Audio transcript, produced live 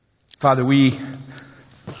Father, we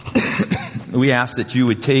ask that you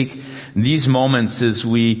would take these moments as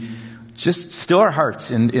we just still our hearts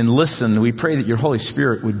and listen. We pray that your Holy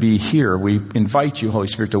Spirit would be here. We invite you, Holy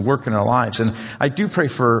Spirit, to work in our lives. And I do pray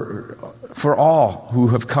for all who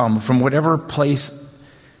have come from whatever place,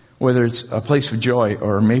 whether it's a place of joy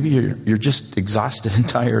or maybe you're just exhausted and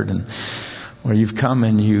tired, and or you've come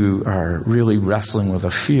and you are really wrestling with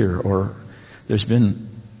a fear, or there's been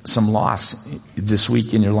some loss this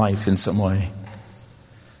week in your life in some way.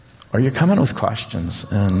 Or you're coming with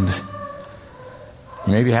questions and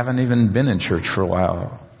you maybe haven't even been in church for a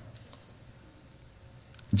while.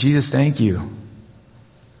 Jesus, thank you.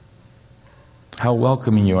 How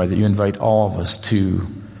welcoming you are that you invite all of us to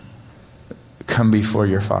come before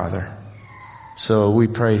your Father. So we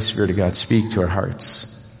pray, Spirit of God, speak to our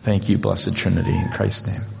hearts. Thank you, Blessed Trinity, in Christ's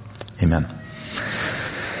name. Amen.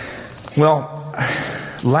 Well,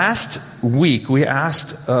 last week we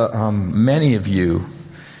asked many of you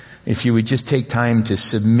if you would just take time to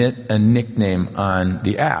submit a nickname on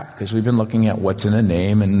the app, because we've been looking at what's in a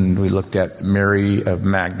name, and we looked at Mary of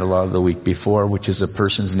Magdala the week before, which is a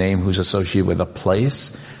person's name who's associated with a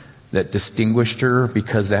place that distinguished her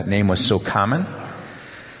because that name was so common.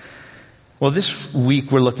 Well, this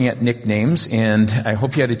week we're looking at nicknames, and I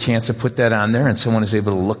hope you had a chance to put that on there and someone is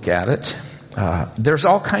able to look at it. There's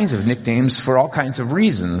all kinds of nicknames for all kinds of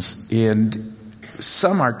reasons, and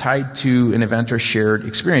some are tied to an event or shared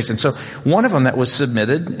experience. And so one of them that was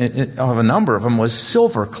submitted, of a number of them, was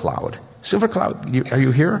Silver Cloud. Silver Cloud, are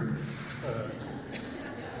you here?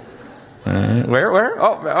 Where?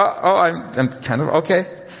 I'm kind of, okay.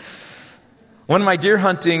 One of my deer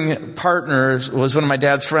hunting partners was one of my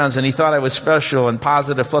dad's friends, and he thought I was special and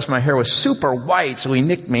positive, plus my hair was super white, so he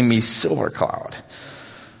nicknamed me Silver Cloud.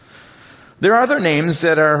 There are other names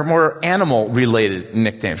that are more animal-related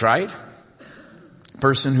nicknames, right?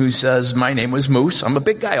 Person who says, my name was Moose. I'm a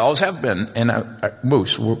big guy, always have been. And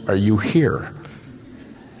Moose, are you here?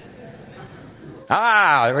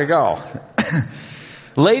 There we go.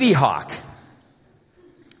 Lady Hawk.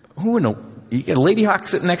 Who in a Lady Hawk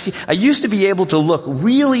sitting next to you? I used to be able to look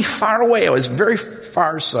really far away. I was very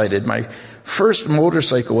farsighted. My first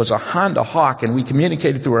motorcycle was a Honda Hawk, and we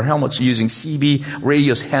communicated through our helmets using CB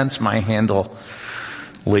radios, hence my handle,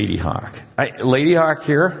 Lady Hawk. Lady Hawk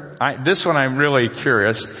here. This one I'm really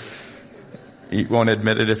curious. You won't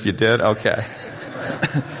admit it if you did? Okay.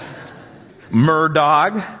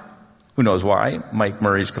 Murdog. Who knows why? Mike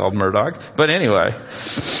Murray's called Murdog. But anyway.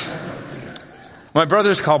 My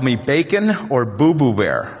brothers called me Bacon or Boo Boo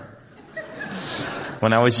Bear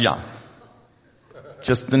when I was young.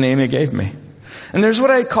 Just the name they gave me. And there's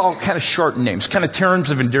what I call kind of shortened names, kind of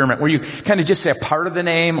terms of endearment, where you kind of just say a part of the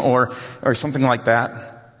name or something like that.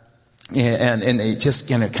 And they just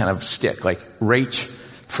kind of stick, like Rach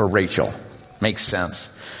for Rachel. Makes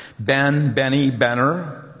sense. Ben, Benny,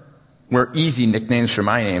 Benner were easy nicknames for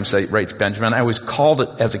my name, so Rach Benjamin. I was called it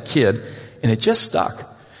as a kid, and it just stuck.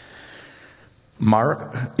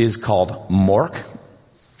 Mark is called Mork.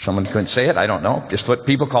 Someone couldn't say it, I don't know. Just what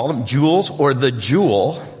people call them. Jules, or the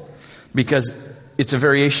Jewel, because it's a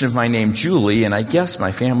variation of my name, Julie, and I guess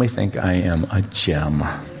my family think I am a gem.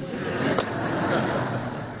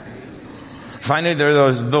 Finally, there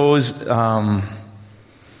are those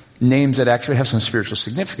names that actually have some spiritual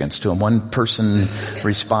significance to them. One person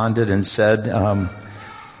responded and said,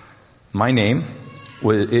 my name,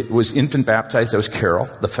 it was infant baptized. I was Carol,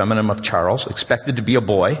 the feminine of Charles, expected to be a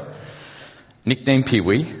boy, nicknamed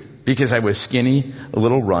Pee-wee, because I was skinny, a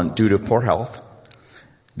little runt due to poor health.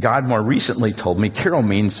 God more recently told me Carol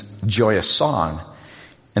means joyous song,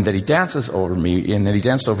 and that he dances over me, and that he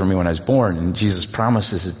danced over me when I was born, and Jesus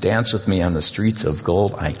promises to dance with me on the streets of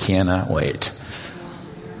gold. I cannot wait.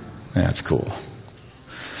 That's cool.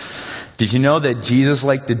 Did you know that Jesus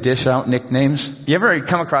liked to dish out nicknames? You ever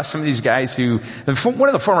come across some of these guys who, one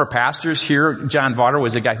of the former pastors here, John Vaughter,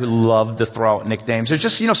 was a guy who loved to throw out nicknames. There's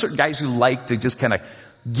just, certain guys who like to just kind of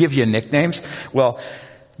give you nicknames. Well,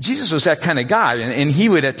 Jesus was that kind of guy, and he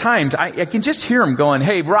would at times, I can just hear him going,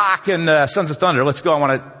 hey, Rock and Sons of Thunder, let's go. I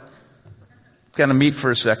want to kind of meet for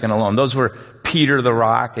a second alone. Those were Peter the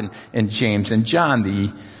Rock and James and John,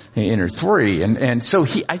 the inner three. And so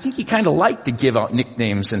I think he kind of liked to give out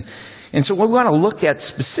nicknames. And so what we want to look at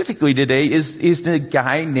specifically today is the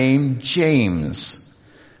guy named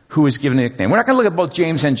James, who was given a nickname. We're not going to look at both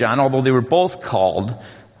James and John, although they were both called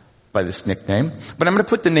by this nickname. But I'm going to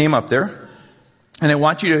put the name up there. And I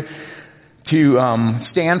want you to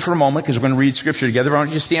stand for a moment, because we're going to read Scripture together. I want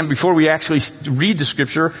you to stand before we actually read the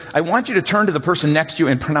Scripture. I want you to turn to the person next to you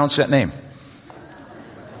and pronounce that name.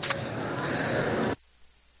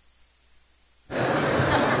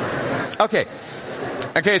 Okay,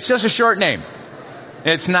 it's just a short name.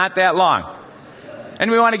 It's not that long.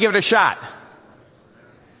 And we want to give it a shot.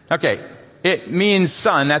 Okay, it means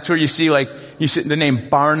son. That's where you see the name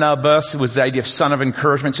Barnabas was the idea of son of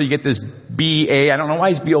encouragement. So you get this B-A. I don't know why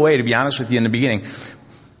it's B-O-A, to be honest with you, in the beginning.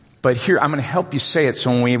 But here, I'm going to help you say it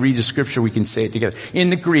so when we read the scripture, we can say it together.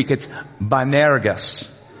 In the Greek, it's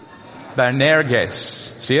Boanerges. Boanerges.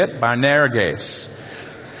 See it? Boanerges.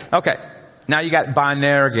 Okay, now you got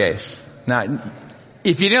Boanerges. Now,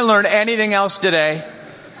 if you didn't learn anything else today,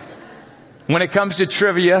 when it comes to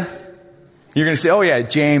trivia, you're going to say, oh yeah,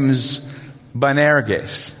 James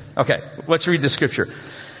Boanerges. Okay, let's read the scripture.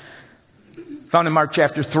 Found in Mark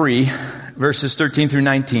chapter 3, verses 13 through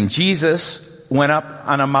 19. Jesus went up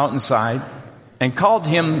on a mountainside and called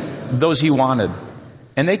him those he wanted,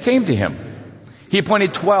 and they came to him. He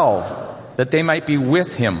appointed 12 that they might be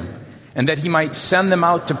with him, and that he might send them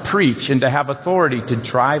out to preach and to have authority to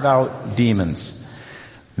drive out demons.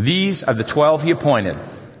 These are the 12 he appointed: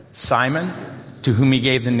 Simon, to whom he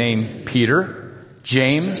gave the name Peter;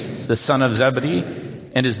 James, the son of Zebedee,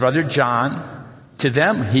 and his brother John. To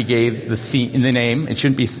them he gave the name, it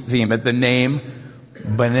shouldn't be theme, but the name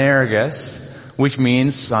Boanerges, which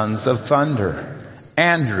means sons of thunder.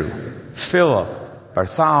 Andrew, Philip,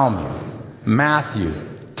 Bartholomew, Matthew,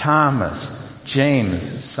 Thomas, James,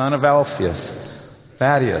 son of Alphaeus,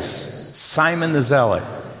 Thaddeus, Simon the Zealot,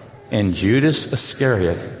 and Judas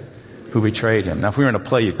Iscariot, who betrayed him. Now, if we were in a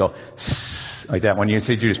play, you'd go, "Sss," like that when you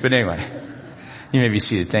say Judas. But anyway, you may be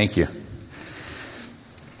seated. Thank you.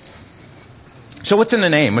 So what's in the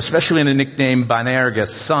name, especially in the nickname Boanerges,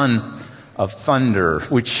 son of thunder,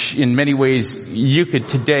 which in many ways you could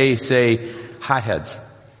today say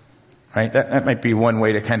hotheads, right? That might be one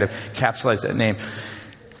way to kind of capsulize that name.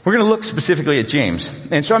 We're going to look specifically at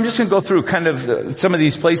James. And so I'm just going to go through kind of some of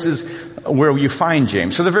these places where you find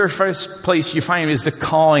James. So the very first place you find him is the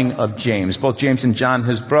calling of James, both James and John,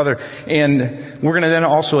 his brother. And we're going to then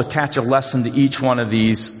also attach a lesson to each one of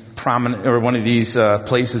these prominent, or one of these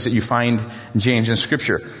places that you find James in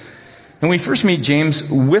Scripture. And we first meet James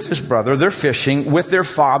with his brother. They're fishing with their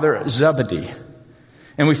father Zebedee.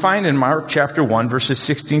 And we find in Mark chapter 1, verses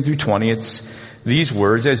 16 through 20, it's these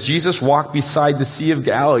words: as Jesus walked beside the Sea of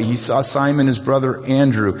Galilee, he saw Simon, his brother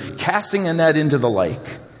Andrew, casting a net into the lake,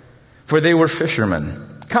 for they were fishermen.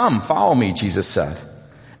 Come, follow me, Jesus said,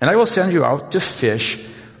 and I will send you out to fish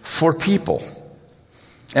for people.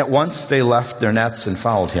 At once they left their nets and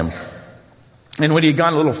followed him. And when he had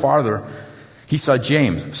gone a little farther, he saw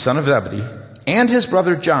James, son of Zebedee, and his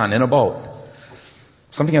brother John in a boat.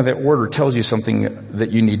 Something of that order tells you something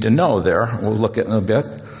that you need to know there. We'll look at it in a bit.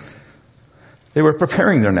 They were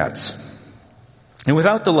preparing their nets. And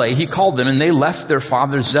without delay, he called them, and they left their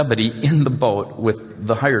father Zebedee in the boat with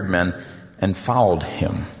the hired men and followed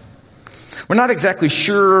him. We're not exactly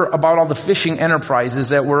sure about all the fishing enterprises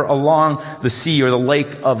that were along the sea or the lake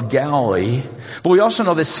of Galilee. But we also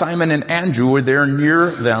know that Simon and Andrew were there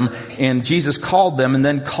near them, and Jesus called them and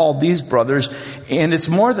then called these brothers. And it's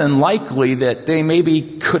more than likely that they maybe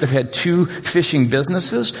could have had two fishing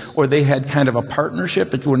businesses, or they had kind of a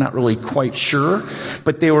partnership, but we're not really quite sure.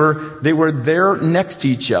 But they were there next to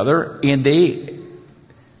each other, and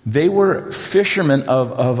they were fishermen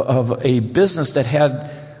of a business that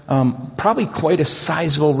had probably quite a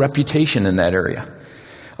sizable reputation in that area.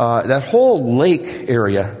 That whole lake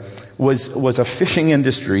area was a fishing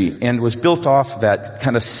industry and was built off that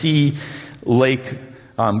kind of sea lake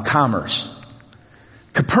commerce.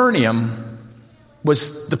 Capernaum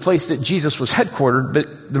was the place that Jesus was headquartered,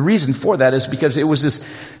 but the reason for that is because it was this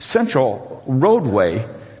central roadway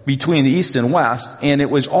between the east and west, and it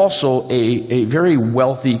was also a very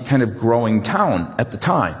wealthy kind of growing town at the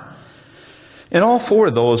time. And all four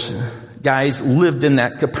of those guys lived in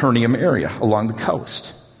that Capernaum area along the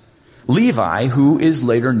coast. Levi, who is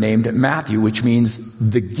later named Matthew, which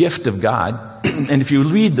means the gift of God. And if you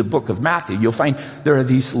read the book of Matthew, you'll find there are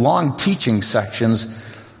these long teaching sections,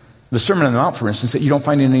 the Sermon on the Mount, for instance, that you don't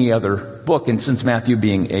find in any other book. And since Matthew,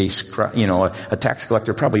 being a tax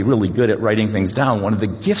collector, probably really good at writing things down, one of the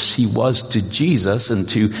gifts he was to Jesus and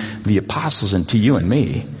to the apostles and to you and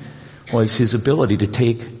me was his ability to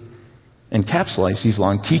take and capsulize these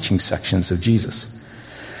long teaching sections of Jesus.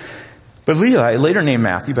 But Levi, later named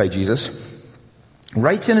Matthew by Jesus,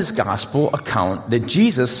 writes in his gospel account that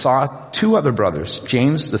Jesus saw two other brothers,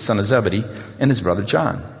 James, the son of Zebedee, and his brother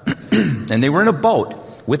John. And they were in a boat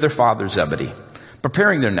with their father Zebedee,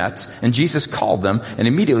 preparing their nets, and Jesus called them, and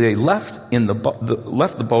immediately they left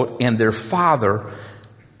the boat and their father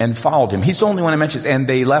and followed him. He's the only one who mentions, and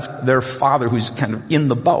they left their father, who's kind of in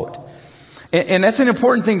the boat. And that's an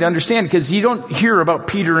important thing to understand, because you don't hear about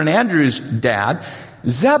Peter and Andrew's dad.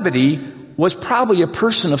 Zebedee was probably a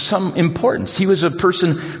person of some importance. He was a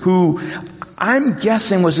person who, I'm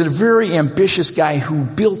guessing, was a very ambitious guy who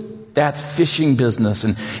built that fishing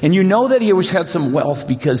business. And you know that he always had some wealth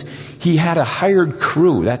because he had a hired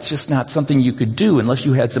crew. That's just not something you could do unless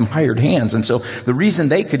you had some hired hands. And so the reason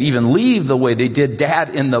they could even leave the way they did,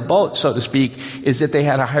 Dad in the boat, so to speak, is that they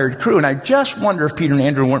had a hired crew. And I just wonder if Peter and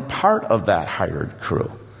Andrew weren't part of that hired crew.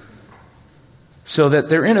 So that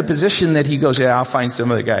they're in a position that he goes, yeah, I'll find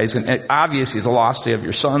some of the guys. And obviously it's a lost day of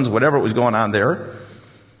your sons, whatever was going on there.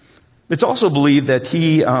 It's also believed that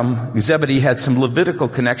Zebedee had some Levitical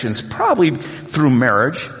connections, probably through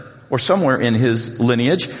marriage or somewhere in his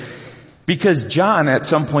lineage, because John, at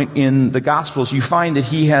some point in the Gospels, you find that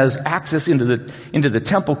he has access into the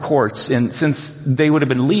temple courts, and since they would have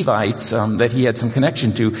been Levites that he had some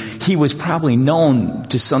connection to, he was probably known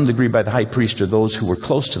to some degree by the high priest or those who were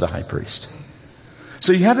close to the high priest.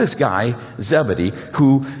 So you have this guy, Zebedee,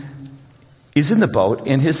 who is in the boat,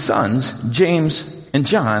 and his sons, James and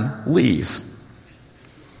John, leave.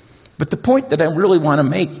 But the point that I really want to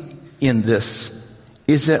make in this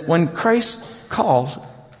is that when Christ calls,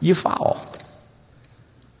 you follow.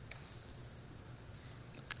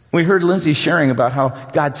 We heard Lindsay sharing about how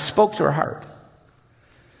God spoke to her heart.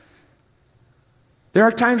 There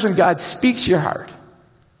are times when God speaks to your heart.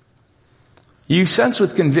 You sense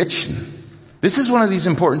with conviction, this is one of these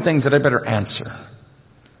important things that I better answer.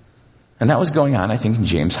 And that was going on, I think, in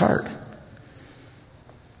James' heart.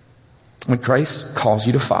 When Christ calls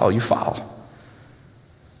you to follow, you follow.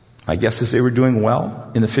 I guess as they were doing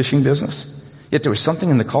well in the fishing business, yet there was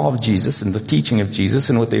something in the call of Jesus and the teaching of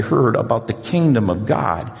Jesus and what they heard about the kingdom of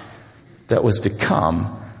God that was to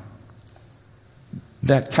come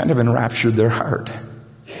that kind of enraptured their heart.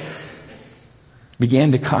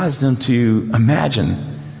 Began to cause them to imagine,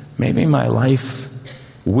 maybe my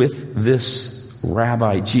life with this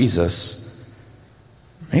Rabbi Jesus,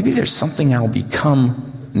 maybe there's something I'll become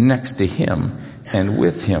next to him and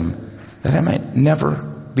with him that I might never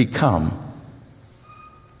become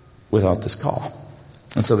without this call.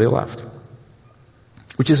 And so they left,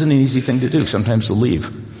 which isn't an easy thing to do, sometimes to leave.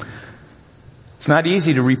 It's not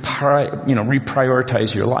easy to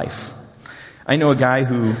reprioritize your life. I know a guy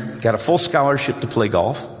who got a full scholarship to play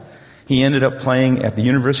golf. He ended up playing at the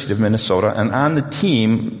University of Minnesota, and on the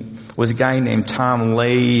team was a guy named Tom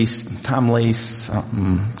Lace,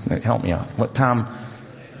 help me out. What, Tom?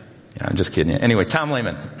 Yeah, I'm just kidding you. Anyway, Tom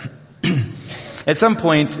Lehman. At some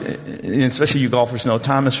point, especially you golfers know,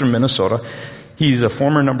 Tom is from Minnesota. He's a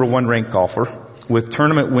former number 1 ranked golfer with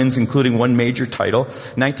tournament wins, including one major title,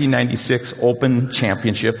 1996 Open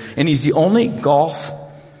Championship. And he's the only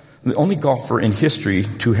golfer in history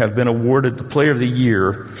to have been awarded the Player of the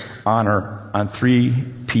Year honor on 3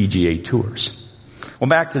 PGA tours. Well,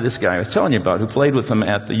 back to this guy I was telling you about who played with him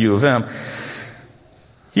at the U of M.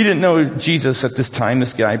 He didn't know Jesus at this time,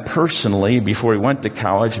 this guy personally, before he went to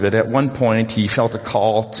college, but at one point he felt a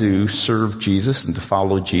call to serve Jesus and to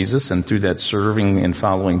follow Jesus, and through that serving and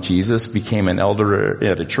following Jesus became an elder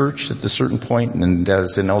at a church at a certain point, and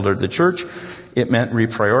as an elder at the church, it meant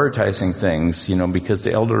reprioritizing things, because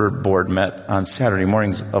the elder board met on Saturday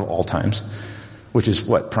mornings of all times, which is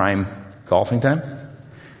what, prime golfing time?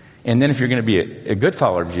 And then if you're going to be a good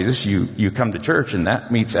follower of Jesus, you come to church, and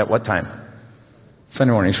that meets at what time?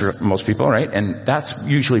 Sunday mornings for most people, right? And that's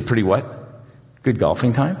usually pretty what? Good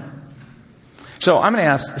golfing time. So I'm going to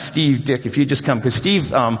ask Steve Dick if you just come, because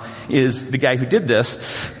Steve is the guy who did this.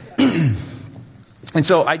 And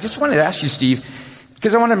so I just wanted to ask you, Steve,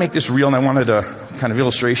 because I want to make this real, and I wanted a kind of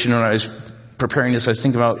illustration when I was preparing this. I was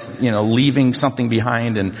thinking about, leaving something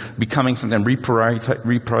behind and becoming something,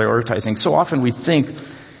 reprioritizing. So often we think,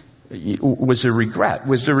 was there regret?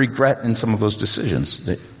 Was there regret in some of those decisions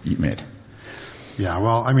that you made? Yeah,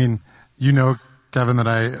 well, Kevin, that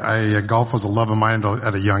I golf was a love of mine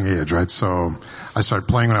at a young age, right? So I started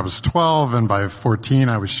playing when I was 12, and by 14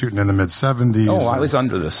 I was shooting in the mid-70s. Oh, I was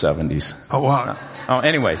under the 70s. Oh, wow. Oh,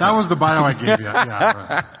 anyways. That was the bio I gave you. Yeah,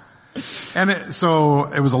 right. And so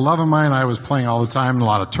it was a love of mine. I was playing all the time in a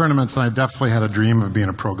lot of tournaments, and I definitely had a dream of being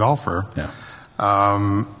a pro golfer. Yeah.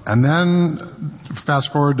 And then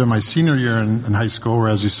fast forward to my senior year in high school, where,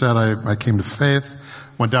 as you said, I came to faith.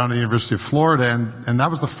 Went down to the University of Florida, and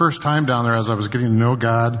that was the first time down there as I was getting to know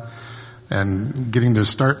God and getting to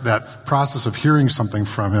start that process of hearing something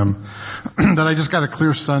from Him, that I just got a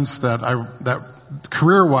clear sense that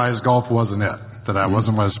career-wise golf wasn't it, that I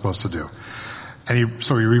wasn't what I was supposed to do.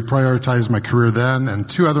 so he reprioritized my career then, and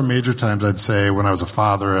 2 other major times I'd say when I was a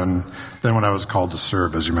father and then when I was called to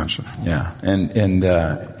serve, as you mentioned. Yeah, and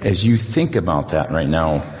as you think about that right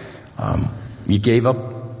now, you gave up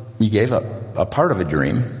a part of a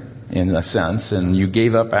dream in a sense, and you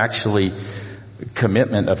gave up actually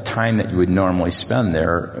commitment of time that you would normally spend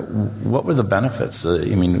there. What were the benefits?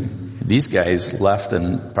 I mean, these guys left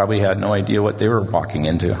and probably had no idea what they were walking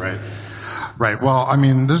into. Right. Well, I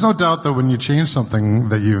mean, there's no doubt that when you change something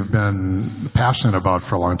that you've been passionate about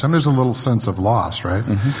for a long time, there's a little sense of loss, right?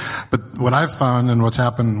 Mm-hmm. But what I've found and what's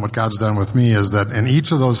happened, what God's done with me is that in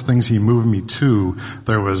each of those things he moved me to,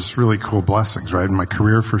 there was really cool blessings, right? In my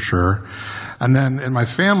career for sure. And then in my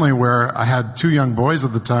family where I had 2 young boys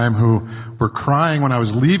at the time who were crying when I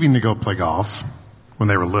was leaving to go play golf when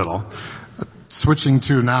they were little, switching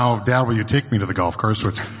to now, Dad, will you take me to the golf course?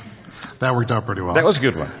 Which that worked out pretty well. That was a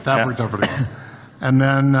good one. That worked out pretty well. And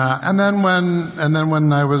then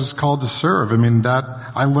when I was called to serve, I mean,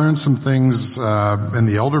 I learned some things in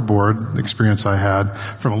the elder board experience I had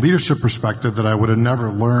from a leadership perspective that I would have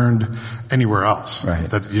never learned anywhere else. Right.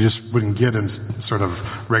 That you just wouldn't get in sort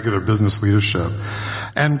of regular business leadership.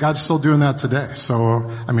 And God's still doing that today.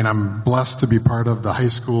 So, I mean, I'm blessed to be part of the high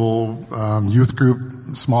school youth group.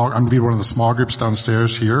 I'm lead one of the small groups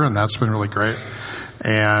downstairs here, and that's been really great.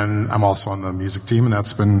 And I'm also on the music team, and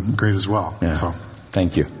that's been great as well. Yeah. So,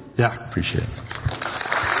 thank you. Yeah. Appreciate it.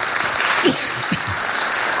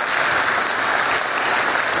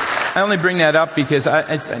 I only bring that up because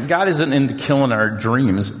God isn't into killing our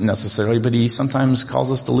dreams necessarily, but he sometimes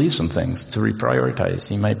calls us to leave some things, to reprioritize.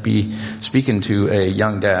 He might be speaking to a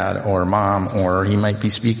young dad or mom, or he might be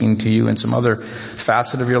speaking to you in some other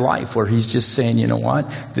facet of your life where he's just saying, you know what,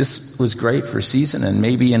 this was great for a season and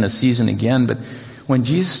maybe in a season again, but when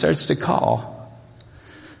Jesus starts to call,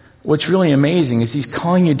 what's really amazing is he's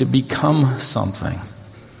calling you to become something.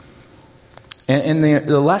 And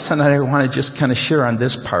the lesson that I want to just kind of share on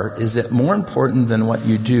this part is that more important than what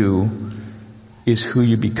you do is who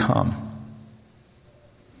you become.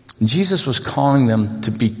 Jesus was calling them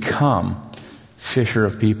to become fisher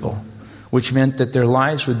of people, which meant that their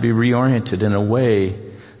lives would be reoriented in a way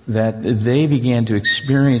that they began to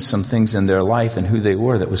experience some things in their life and who they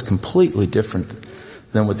were that was completely different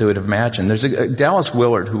than what they would have imagined. There's a Dallas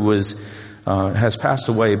Willard who has passed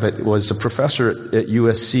away, but was a professor at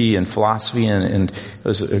USC in philosophy and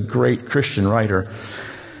was a great Christian writer.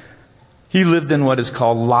 He lived in what is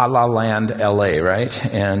called La La Land, LA,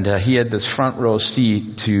 right? And he had this front row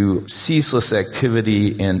seat to ceaseless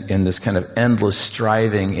activity and this kind of endless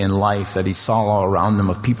striving in life that he saw all around them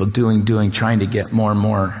of people doing, trying to get more and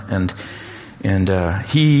more. And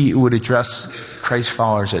he would address Christ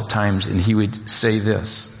followers at times, and he would say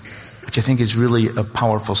this, which I think is really a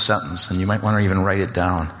powerful sentence, and you might want to even write it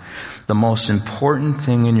down. The most important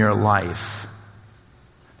thing in your life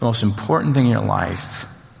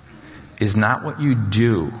is not what you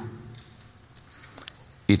do,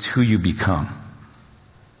 it's who you become.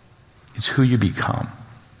 It's who you become.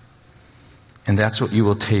 And that's what you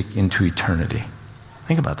will take into eternity.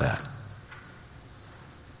 Think about that.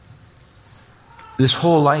 This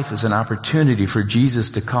whole life is an opportunity for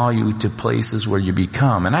Jesus to call you to places where you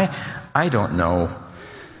become. And I don't know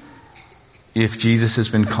if Jesus has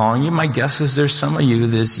been calling you. My guess is there's some of you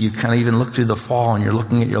you kind of even look through the fall and you're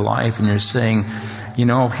looking at your life and you're saying, you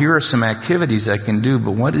know, here are some activities I can do,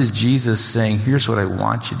 but what is Jesus saying? Here's what I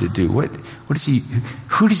want you to do.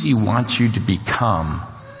 Who does he want you to become?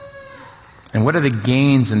 And what are the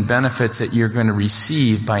gains and benefits that you're going to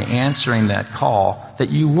receive by answering that call that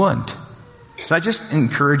you wouldn't? So I just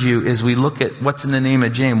encourage you as we look at what's in the name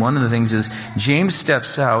of James, one of the things is James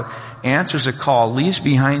steps out, answers a call, leaves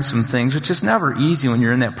behind some things, which is never easy when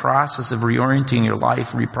you're in that process of reorienting your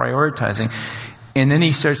life, reprioritizing. And then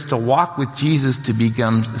he starts to walk with Jesus to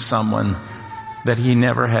become someone that he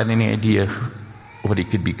never had any idea what he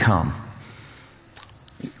could become.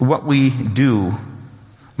 What we do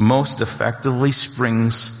most effectively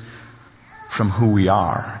springs from who we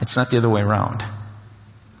are. It's not the other way around.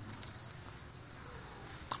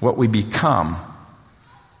 What we become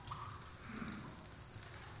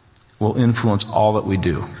will influence all that we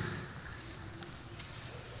do.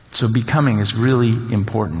 So becoming is really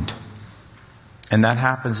important. And that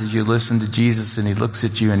happens as you listen to Jesus and he looks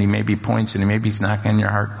at you and he maybe points and maybe he's knocking on your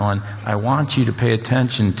heart going, I want you to pay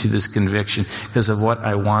attention to this conviction because of what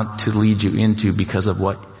I want to lead you into, because of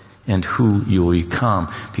what and who you will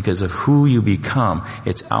become. Because of who you become,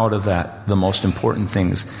 it's out of that the most important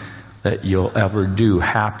things that you'll ever do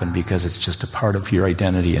happen because it's just a part of your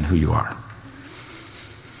identity and who you are.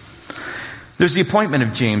 There's the appointment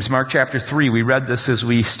of James, Mark chapter 3. We read this as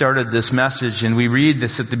we started this message, and we read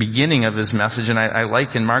this at the beginning of his message. And I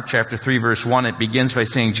like in Mark chapter 3, verse 1, it begins by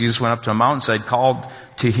saying Jesus went up to a mountainside, called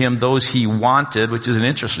to him those he wanted, which is an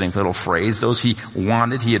interesting little phrase. Those he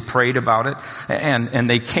wanted, he had prayed about it. And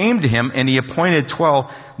they came to him, and he appointed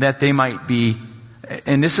 12 that they might be,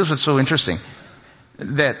 and this is what's so interesting,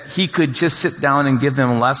 that he could just sit down and give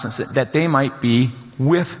them lessons, that they might be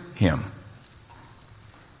with him.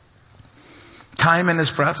 Time in his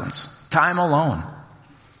presence. Time alone.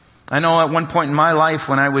 I know at one point in my life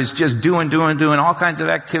when I was just doing all kinds of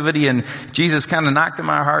activity, and Jesus kind of knocked in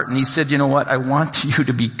my heart and he said, you know what? I want you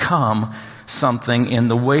to become something, and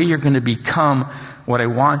the way you're going to become what I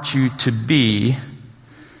want you to be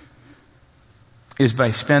is by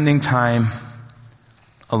spending time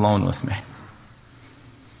alone with me.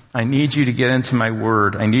 I need you to get into my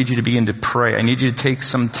word. I need you to begin to pray. I need you to take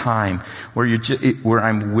some time where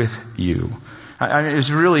I'm with you. It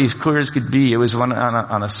was really as clear as could be. It was on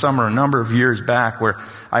a summer a number of years back where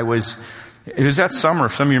it was that summer,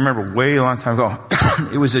 if some of you remember, way a long time ago,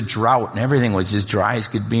 it was a drought and everything was as dry as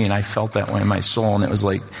could be, and I felt that way in my soul, and it was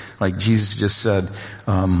like Jesus just said,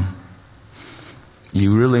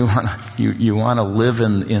 you really you want to live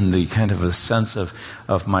in the kind of a sense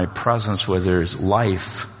of my presence where there's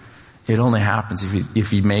life. It only happens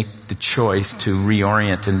if you make the choice to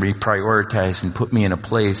reorient and reprioritize and put me in a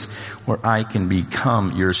place where I can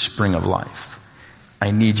become your spring of life. I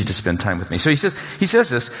need you to spend time with me. So he says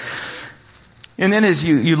this, and then as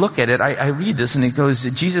you look at it, I read this, and it goes,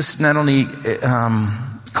 Jesus not only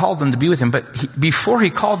called them to be with him, but before he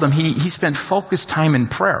called them, he spent focused time in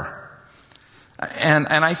prayer. And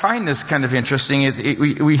I find this kind of interesting.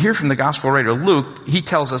 We hear from the gospel writer Luke. He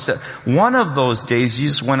tells us that one of those days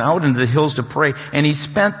Jesus went out into the hills to pray, and he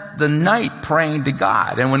spent the night praying to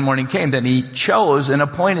God. And when morning came, then he chose and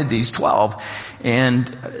appointed these 12. And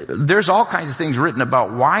there's all kinds of things written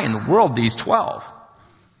about why in the world these 12.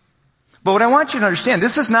 But what I want you to understand,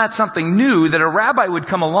 this is not something new that a rabbi would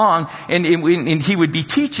come along and he would be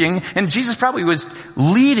teaching, and Jesus probably was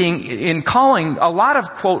leading in calling a lot of,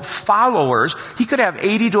 quote, followers. He could have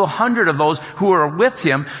 80 to 100 of those who were with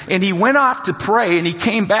him, and he went off to pray, and he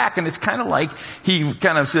came back, and it's kind of like he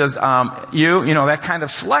kind of says, you know, that kind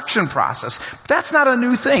of selection process. That's not a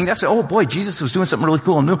new thing. That's, oh boy, Jesus was doing something really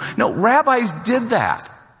cool and new. No, rabbis did that.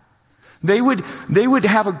 They would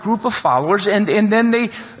have a group of followers, and then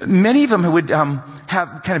many of them would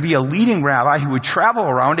have kind of be a leading rabbi who would travel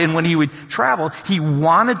around, and when he would travel, he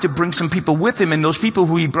wanted to bring some people with him, and those people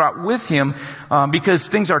who he brought with him, because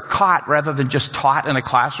things are caught rather than just taught in a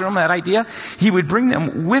classroom, that idea, he would bring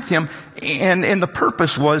them with him, and the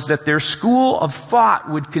purpose was that their school of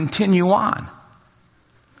thought would continue on.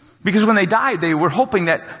 Because when they died, they were hoping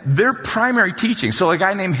that their primary teaching, so a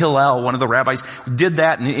guy named Hillel, one of the rabbis, did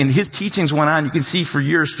that, and his teachings went on, you can see, for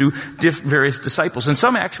years through various disciples. And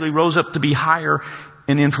some actually rose up to be higher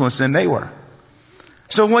in influence than they were.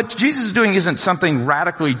 So what Jesus is doing isn't something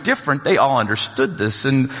radically different. They all understood this.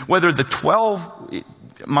 And whether the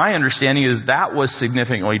 12, my understanding is that was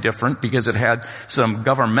significantly different because it had some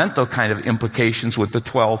governmental kind of implications with the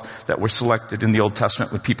 12 that were selected in the Old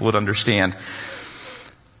Testament with people that understand.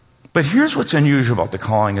 But here's what's unusual about the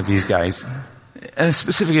calling of these guys, and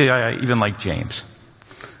specifically I even like James.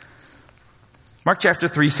 Mark chapter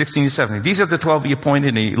 3, 16 to 17. These are the 12 he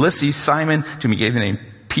appointed, and he lists these: Simon, to whom he gave the name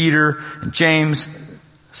Peter, and James,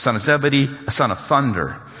 son of Zebedee, a son of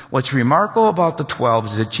thunder. What's remarkable about the 12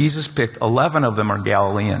 is that Jesus picked 11 of them are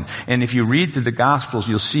Galilean. And if you read through the Gospels,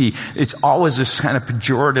 you'll see it's always this kind of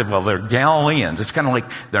pejorative of they're Galileans. It's kind of like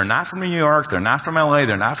they're not from New York, they're not from LA,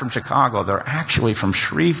 they're not from Chicago. They're actually from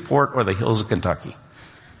Shreveport or the hills of Kentucky.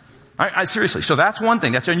 Seriously. So that's one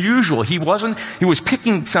thing. That's unusual. He was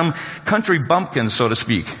picking some country bumpkins, so to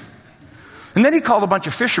speak. And then he called a bunch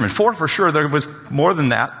of fishermen. 4 for sure. There was more than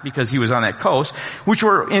that because he was on that coast, which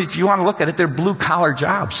were, if you want to look at it, they're blue-collar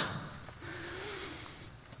jobs.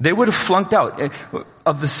 They would have flunked out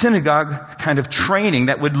of the synagogue kind of training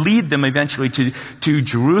that would lead them eventually to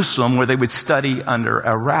Jerusalem, where they would study under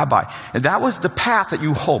a rabbi. And that was the path that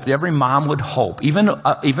you hoped. Every mom would hope. Even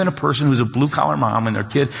a person who's a blue-collar mom and their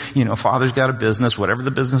kid, father's got a business, whatever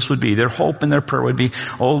the business would be, their hope and their prayer would be,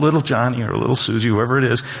 oh, little Johnny or little Susie, whoever it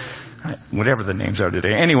is, whatever the names are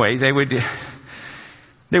today. Anyway,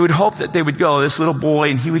 They would hope that they would go, this little boy,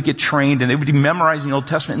 and he would get trained, and they would be memorizing the Old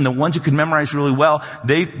Testament, and the ones who could memorize really well,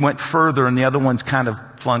 they went further, and the other ones kind of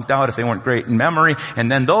flunked out if they weren't great in memory. And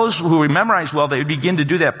then those who memorized well, they would begin to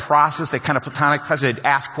do that process, that kind of platonic process. They'd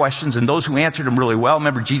ask questions, and those who answered them really well,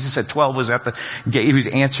 remember Jesus at 12 was at the gate, he was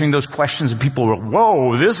answering those questions, and people were,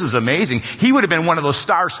 whoa, this is amazing. He would have been one of those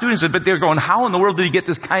star students, but they were going, how in the world did he get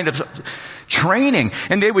this kind of training?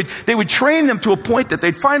 And they would train them to a point that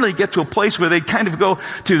they'd finally get to a place where they'd kind of go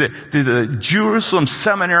to the Jerusalem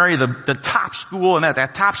seminary, the top school, and at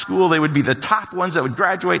that top school they would be the top ones that would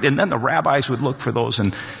graduate, and then the rabbis would look for those,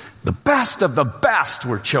 and the best of the best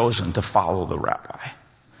were chosen to follow the rabbi.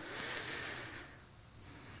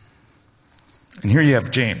 And here you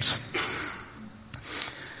have James.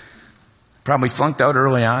 Probably flunked out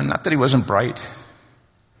early on, not that he wasn't bright.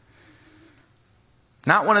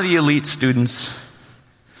 Not one of the elite students.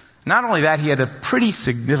 Not only that, he had a pretty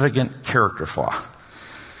significant character flaw.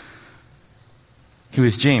 He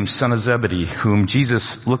was James, son of Zebedee, whom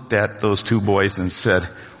Jesus looked at those two boys and said,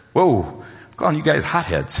 whoa, I'm calling you guys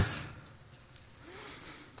hotheads.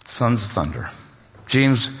 Sons of thunder.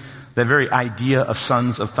 James, that very idea of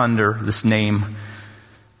sons of thunder, this name,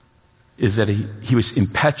 is that he was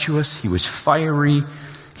impetuous, he was fiery,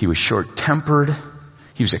 he was short-tempered,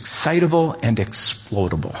 he was excitable and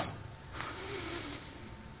explodable.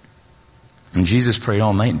 And Jesus prayed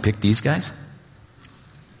all night and picked these guys?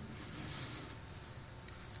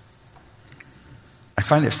 I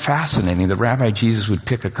find it fascinating that Rabbi Jesus would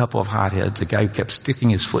pick a couple of hotheads, a guy who kept sticking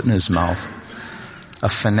his foot in his mouth, a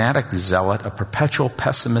fanatic zealot, a perpetual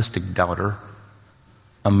pessimistic doubter,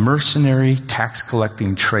 a mercenary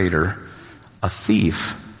tax-collecting traitor, a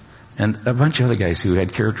thief, and a bunch of other guys who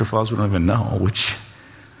had character flaws we don't even know, which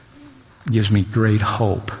gives me great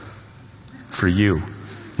hope for you.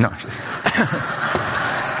 No.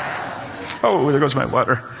 Oh, there goes my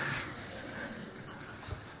water.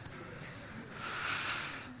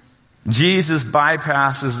 Jesus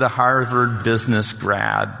bypasses the Harvard business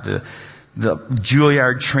grad, the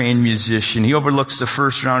Juilliard-trained musician. He overlooks the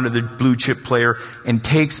first round of the blue chip player and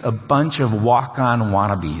takes a bunch of walk-on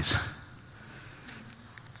wannabes.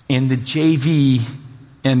 And the JV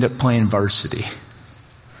end up playing varsity.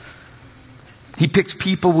 He picks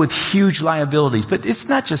people with huge liabilities. But it's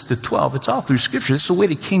not just the 12. It's all through Scripture. It's the way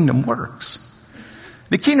the kingdom works.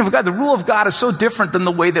 The kingdom of God, the rule of God is so different than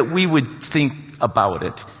the way that we would think about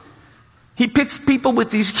it. He picks people with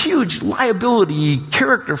these huge liability,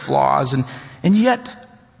 character flaws, and yet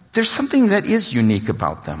there's something that is unique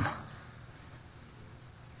about them.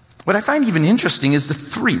 What I find even interesting is the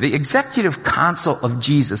three. The executive council of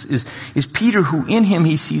Jesus is Peter, who in him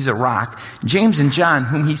he sees a rock. James and John,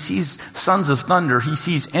 whom he sees sons of thunder. He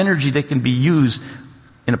sees energy that can be used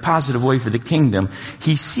in a positive way for the kingdom.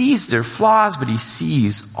 He sees their flaws, but he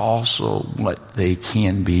sees also what they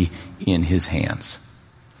can be in his hands.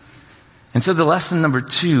 And so the lesson number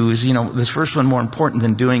 2 is, this first one, more important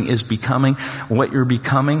than doing, is becoming what you're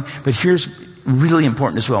becoming. But here's really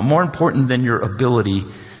important as well. More important than your ability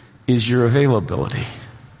is your availability.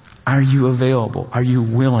 Are you available? Are you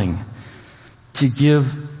willing to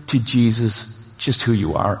give to Jesus just who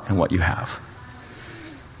you are and what you have?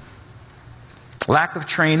 Lack of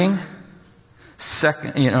training,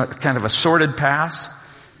 kind of a sordid past,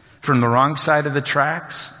 from the wrong side of the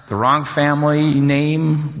tracks, the wrong family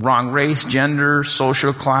name, wrong race, gender,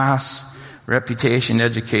 social class, reputation,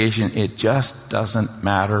 education. It just doesn't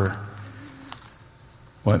matter.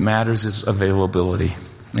 What matters is availability.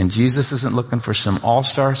 And Jesus isn't looking for some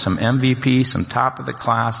all-star, some MVP, some top of the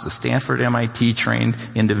class, the Stanford MIT trained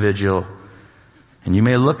individual. And you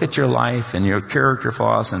may look at your life and your character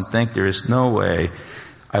flaws and think there is no way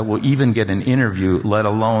I will even get an interview, let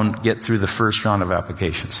alone get through the first round of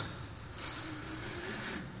applications.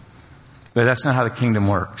 But that's not how the kingdom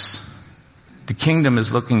works. The kingdom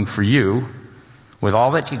is looking for you, with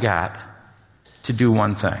all that you got, to do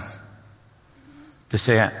one thing. To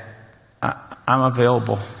say, I'm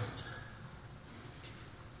available.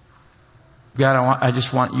 God, I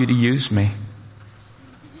just want you to use me.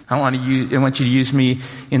 I want you to use me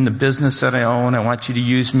in the business that I own. I want you to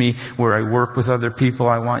use me where I work with other people.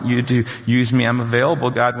 I want you to use me. I'm available,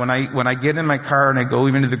 God. When I get in my car and I go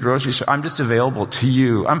even to the grocery store, I'm just available to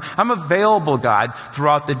you. I'm available, God,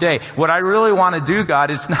 throughout the day. What I really want to do,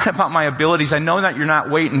 God, is not about my abilities. I know that you're not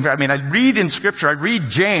waiting. I read in Scripture. I read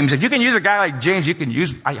James. If you can use a guy like James, you can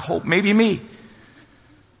use, I hope, maybe me.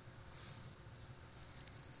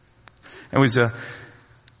 It was a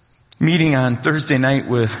meeting on Thursday night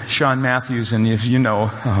with Sean Matthews, and if you know,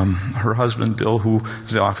 her husband Bill, who was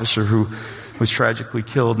the officer who was tragically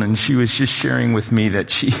killed, and she was just sharing with me that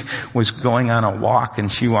she was going on a walk,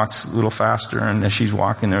 and she walks a little faster, and as she's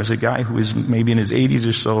walking, there's a guy who is maybe in his 80s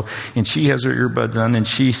or so, and she has her earbuds on, and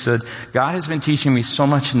she said, God has been teaching me so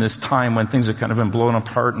much in this time when things have kind of been blown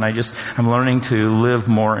apart, and I'm learning to live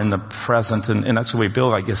more in the present, and that's the way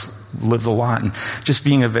Bill, I guess, lived a lot, and just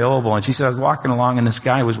being available. And she said, I was walking along, and this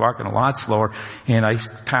guy was walking a lot slower, and I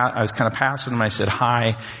was kind of passing him, I said,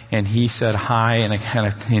 hi, and he said, hi, and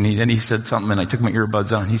then he said something, and I took my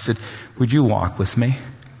earbuds on. He said, would you walk with me?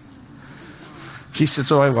 She said,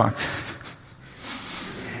 so I walked.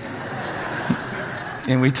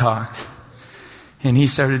 And we talked. And he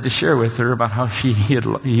started to share with her about how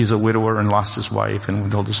he's a widower and lost his wife, and we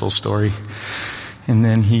told this whole story. And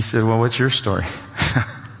then he said, well, what's your story?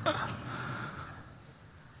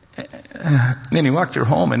 Then he walked her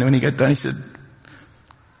home, and when he got done, he said,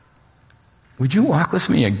 would you walk with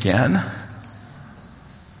me again?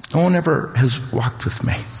 No one ever has walked with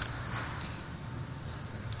me.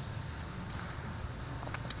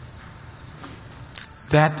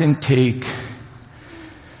 That didn't take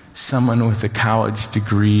someone with a college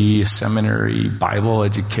degree, a seminary, Bible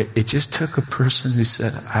education. It just took a person who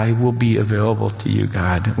said, I will be available to you,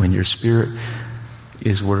 God, when your Spirit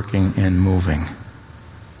is working and moving.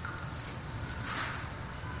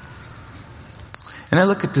 And I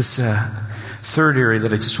look at this third area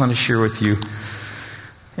that I just want to share with you.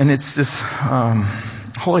 And it's this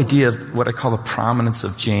whole idea of what I call the prominence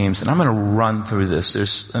of James. And I'm going to run through this.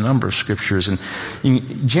 There's a number of scriptures.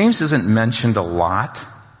 And James isn't mentioned a lot,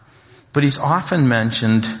 but he's often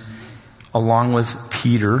mentioned along with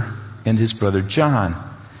Peter and his brother John.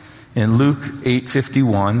 In Luke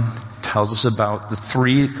 8:51 tells us about the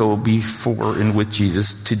three that go before and with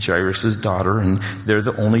Jesus to Jairus' daughter, and they're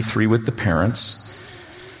the only three with the parents.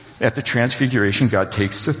 At the Transfiguration, God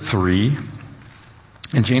takes the three,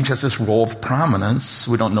 and James has this role of prominence.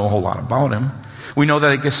 We don't know a whole lot about him. We know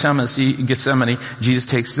that at Gethsemane, Jesus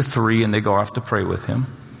takes the three, and they go off to pray with him.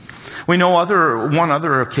 We know one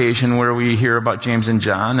other occasion where we hear about James and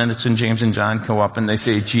John, and it's when James and John go up and they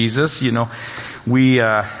say, Jesus,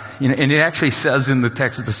 and it actually says in the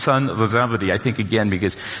text that the son of Zebedee, I think again,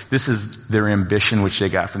 because this is their ambition, which they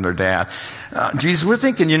got from their dad. Jesus, we're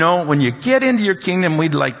thinking, when you get into your kingdom,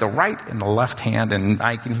 we'd like the right and the left hand. And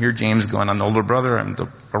I can hear James going, I'm the older brother, I'm the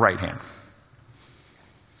right hand.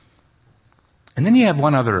 And then you have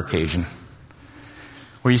one other occasion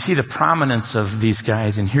where you see the prominence of these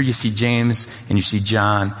guys. And here you see James and you see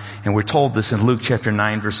John. And we're told this in Luke chapter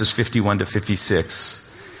 9, verses 51 to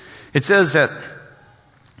 56. It says that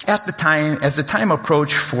as the time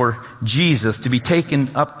approached for Jesus to be taken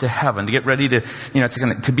up to heaven, to get ready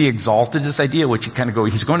to be exalted, this idea which you kind of go,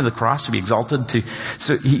 he's going to the cross to be exalted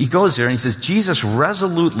so he goes there and he says, Jesus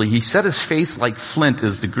resolutely, he set his face like flint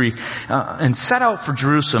is the Greek, and set out for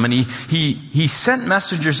Jerusalem, and he sent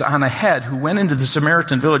messengers on ahead who went into the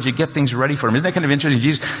Samaritan village to get things ready for him. Isn't that kind of interesting?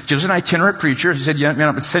 Jesus was an itinerant preacher. He said,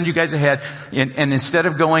 send you guys ahead, and instead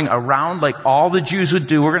of going around like all the Jews would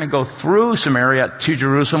do, we're going to go through Samaria to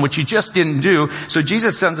Jerusalem, which he just didn't do. So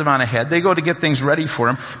Jesus sends them on ahead. They go to get things ready for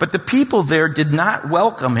him. But the people there did not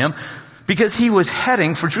welcome him because he was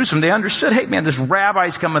heading for Jerusalem. They understood, hey man, this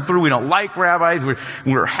rabbi's coming through. We don't like rabbis.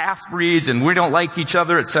 We're half-breeds and we don't like each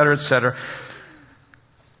other, etc., etc.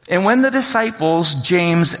 And when the disciples,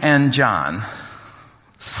 James and John,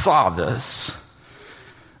 saw this,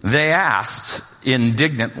 they asked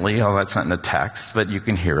indignantly, that's not in the text, but you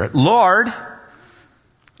can hear it, Lord,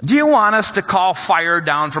 do you want us to call fire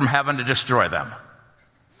down from heaven to destroy them?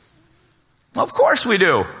 Well, of course we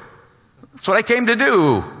do. That's what I came to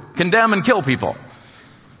do. Condemn and kill people.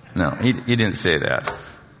 No, he didn't say that.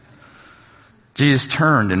 Jesus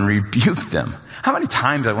turned and rebuked them. How many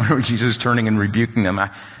times I wonder when Jesus is turning and rebuking them? How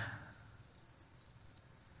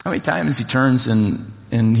many times he turns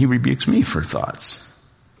and he rebukes me for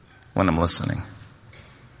thoughts when I'm listening?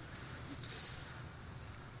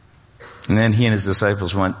 And then he and his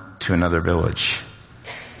disciples went to another village.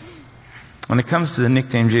 When it comes to the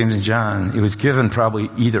nickname James and John, it was given probably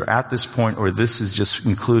either at this point or this is just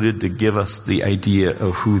included to give us the idea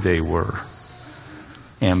of who they were.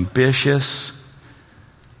 Ambitious,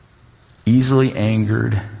 easily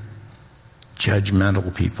angered,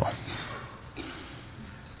 judgmental people.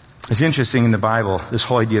 It's interesting in the Bible, this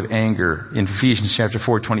whole idea of anger. In Ephesians chapter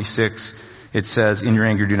 4:26, it says, in your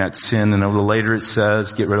anger do not sin. And a little later it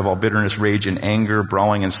says, get rid of all bitterness, rage, and anger,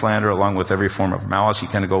 brawling and slander, along with every form of malice. You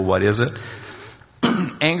kind of go, what is it?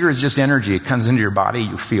 Anger is just energy. It comes into your body,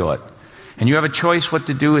 you feel it. And you have a choice what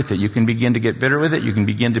to do with it. You can begin to get bitter with it. You can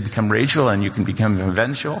begin to become rageful, and you can become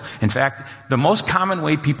vengeful. In fact, the most common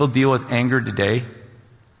way people deal with anger today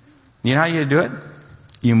You know how you do it?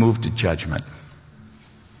 You move to judgment.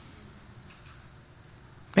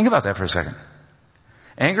 Think about that for a second.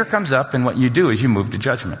 Anger comes up, and what you do is you move to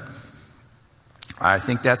judgment. I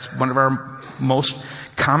think that's one of our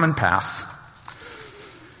most common paths.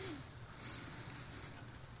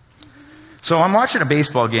 So I'm watching a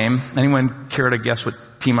baseball game. Anyone care to guess what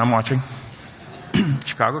team I'm watching?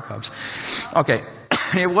 Chicago Cubs. Okay.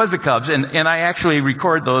 It was the Cubs, and I actually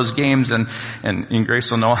record those games, and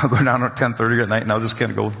Grace will know I'll go down at 10:30 at night, and I'll just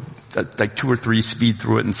kind of go like 2 or 3 speed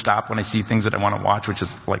through it and stop when I see things that I want to watch, which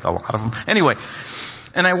is like a lot of them. Anyway,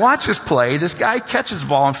 and I watch this play. This guy catches the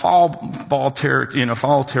ball in foul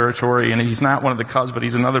territory, and he's not one of the Cubs, but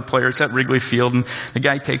he's another player. It's at Wrigley Field, and the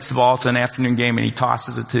guy takes the ball. It's an afternoon game, and he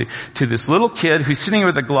tosses it to this little kid who's sitting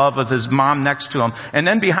with a glove with his mom next to him. And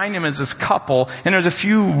then behind him is this couple, and there's a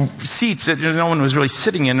few seats that no one was really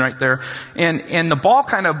sitting in right there. And the ball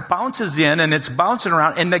kind of bounces in, and it's bouncing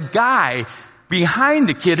around, and the guy behind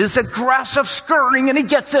the kid is aggressive, skirting, and he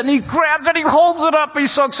gets it, and he grabs it, he holds it up,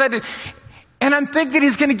 he's so excited. And I'm thinking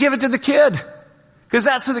he's going to give it to the kid, because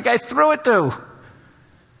that's who the guy threw it to.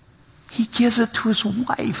 He gives it to his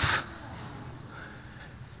wife.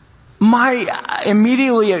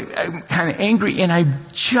 Immediately I'm kind of angry, and I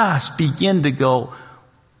just begin to go,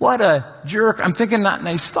 what a jerk. I'm thinking not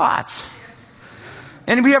nice thoughts.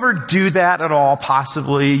 And if you ever do that at all,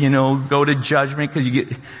 possibly, go to judgment, because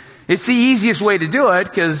it's the easiest way to do it,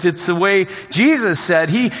 because it's the way Jesus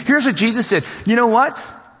said. Here's what Jesus said. You know what?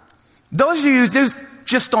 Those of you who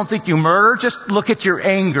just don't think you murder, just look at your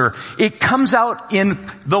anger. It comes out in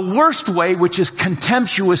the worst way, which is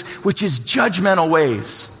contemptuous, which is judgmental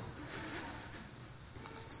ways.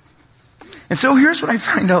 And so here's what I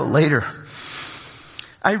find out later.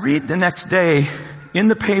 I read the next day in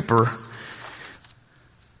the paper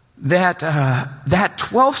that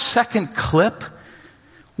 12-second clip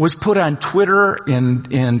was put on Twitter and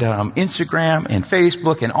Instagram and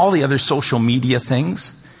Facebook and all the other social media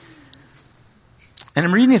things. And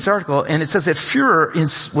I'm reading this article, and it says that Führer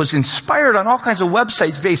was inspired on all kinds of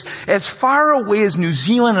websites based as far away as New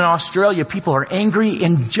Zealand and Australia. People are angry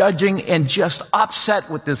and judging and just upset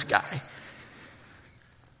with this guy.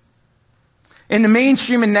 And the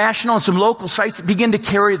mainstream and national and some local sites begin to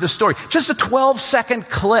carry the story. Just a 12-second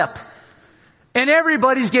clip. And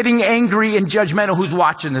everybody's getting angry and judgmental who's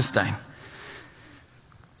watching this thing.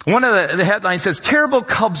 One of the headlines says, terrible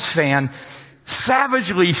Cubs fan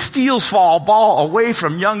savagely steals foul ball away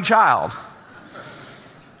from young child.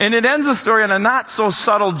 And it ends the story on a not so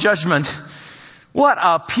subtle judgment. What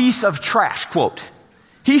a piece of trash, quote.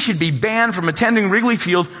 He should be banned from attending Wrigley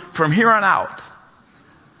Field from here on out.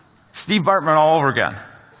 Steve Bartman all over again,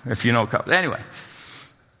 if you know Cubs. Anyway.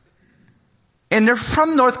 And they're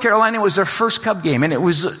from North Carolina. It was their first Cub game, and it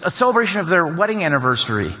was a celebration of their wedding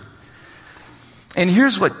anniversary. And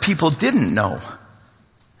here's what people didn't know.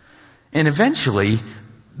 And eventually,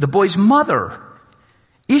 the boy's mother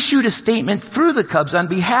issued a statement through the Cubs on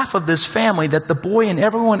behalf of this family that the boy and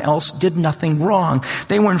everyone else did nothing wrong.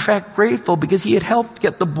 They were in fact grateful because he had helped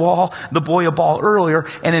get the boy a ball earlier,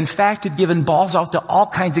 and in fact had given balls out to all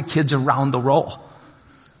kinds of kids around the row.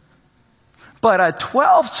 But a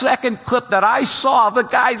 12-second clip that I saw of a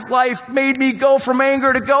guy's life made me go from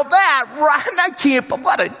anger to go, I can't, but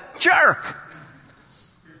what a jerk.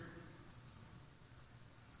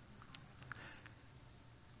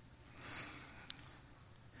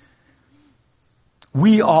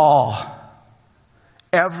 We all,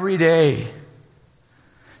 every day,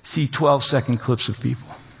 see 12-second clips of people.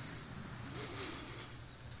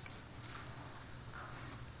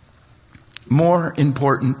 More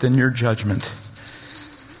important than your judgment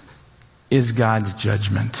is God's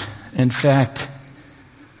judgment. In fact,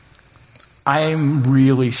 I'm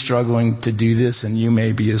really struggling to do this, and you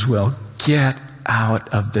may be as well. Get out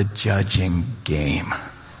of the judging game.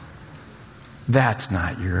 That's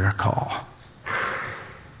not your call.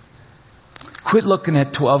 Quit looking at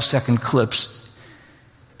 12-second clips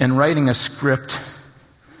and writing a script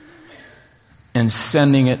and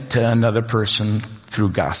sending it to another person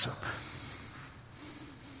through gossip.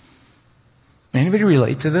 Anybody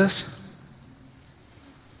relate to this?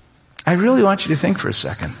 I really want you to think for a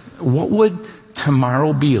second. What would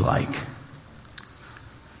tomorrow be like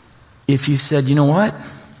if you said, you know what?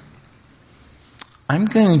 I'm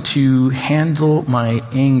going to handle my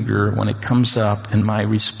anger when it comes up, and my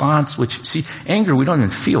response, anger, we don't even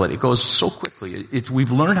feel it. It goes so quickly.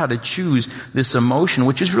 We've learned how to choose this emotion,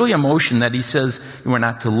 which is really emotion that he says we're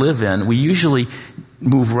not to live in. We usually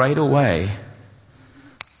move right away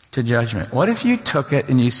to judgment. What if you took it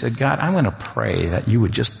and you said, God, I'm going to pray that you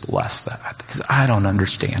would just bless that, because I don't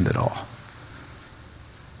understand it all.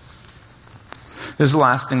 This is the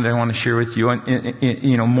last thing that I want to share with you.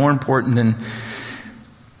 And, more important than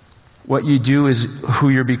what you do is who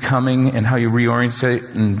you're becoming and how you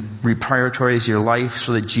reorientate and reprioritize your life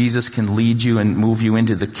so that Jesus can lead you and move you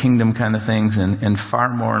into the kingdom kind of things. And far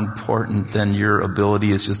more important than your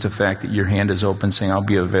ability is just the fact that your hand is open saying, I'll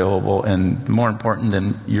be available. And more important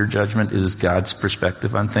than your judgment is God's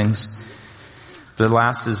perspective on things. The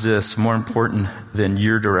last is this: more important than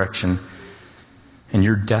your direction and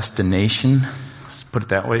your destination, let's put it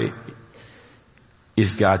that way,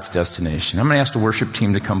 is God's destination. I'm going to ask the worship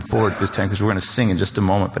team to come forward this time because we're going to sing in just a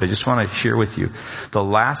moment, but I just want to share with you. The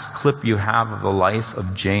last clip you have of the life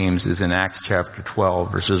of James is in Acts chapter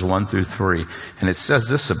 12, verses 1 through 3. And it says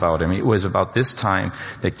this about him. It was about this time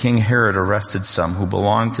that King Herod arrested some who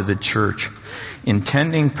belonged to the church,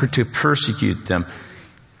 intending to persecute them.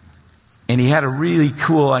 And he had a really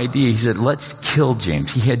cool idea. He said, let's kill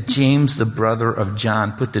James. He had James, the brother of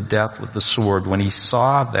John, put to death with the sword. When he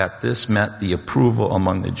saw that this met the approval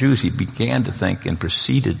among the Jews, he began to think and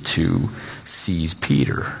proceeded to seize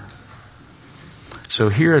Peter. So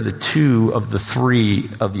here are the two of the three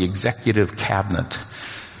of the executive cabinet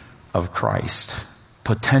of Christ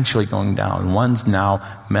potentially going down. One's now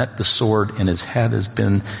met the sword and his head has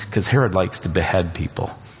been, because Herod likes to behead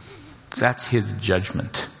people. That's his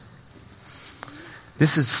judgment.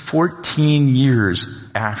 This is 14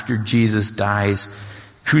 years after Jesus dies,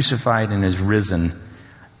 crucified and is risen.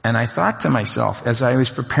 And I thought to myself, as I was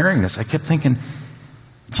preparing this, I kept thinking,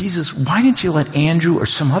 Jesus, why didn't you let Andrew or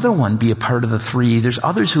some other one be a part of the three? There's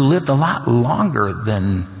others who lived a lot longer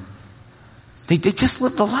than, they just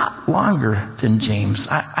lived a lot longer than James.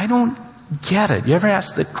 I don't get it. You ever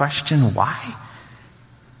ask the question, why?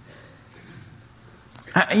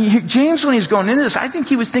 James, when he was going into this, I think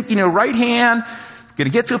he was thinking, right hand, going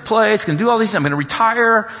to get to a place, going to do all these, I'm going to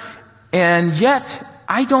retire. And yet,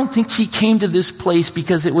 I don't think he came to this place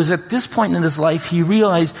because it was at this point in his life he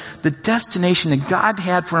realized the destination that God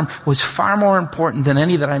had for him was far more important than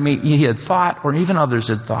any that he had thought or even others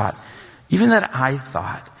had thought. Even that I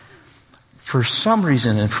thought. For some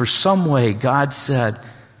reason and for some way, God said,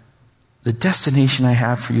 the destination I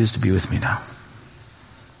have for you is to be with me now.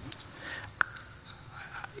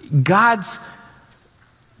 God's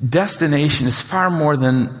destination is far more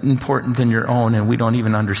important than your own, and we don't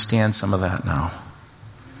even understand some of that now.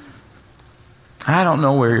 I don't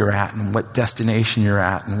know where you're at and what destination you're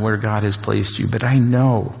at and where God has placed you, but I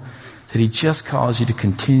know that He just calls you to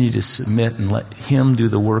continue to submit and let Him do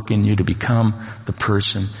the work in you to become the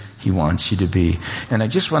person He wants you to be. And I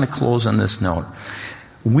just want to close on this note.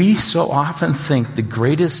 We so often think the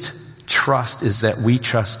greatest trust is that we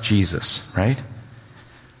trust Jesus, right?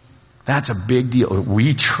 That's a big deal.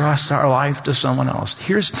 We trust our life to someone else.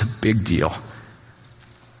 Here's the big deal.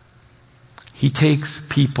 He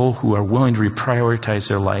takes people who are willing to reprioritize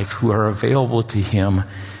their life, who are available to Him,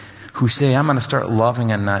 who say, I'm going to start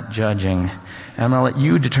loving and not judging. And I'm going to let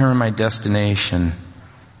you determine my destination.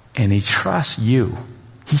 And He trusts you.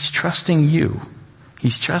 He's trusting you.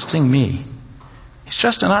 He's trusting me. He's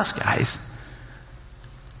trusting us, guys,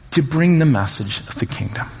 to bring the message of the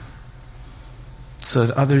kingdom, so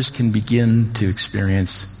that others can begin to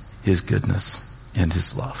experience His goodness and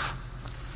His love.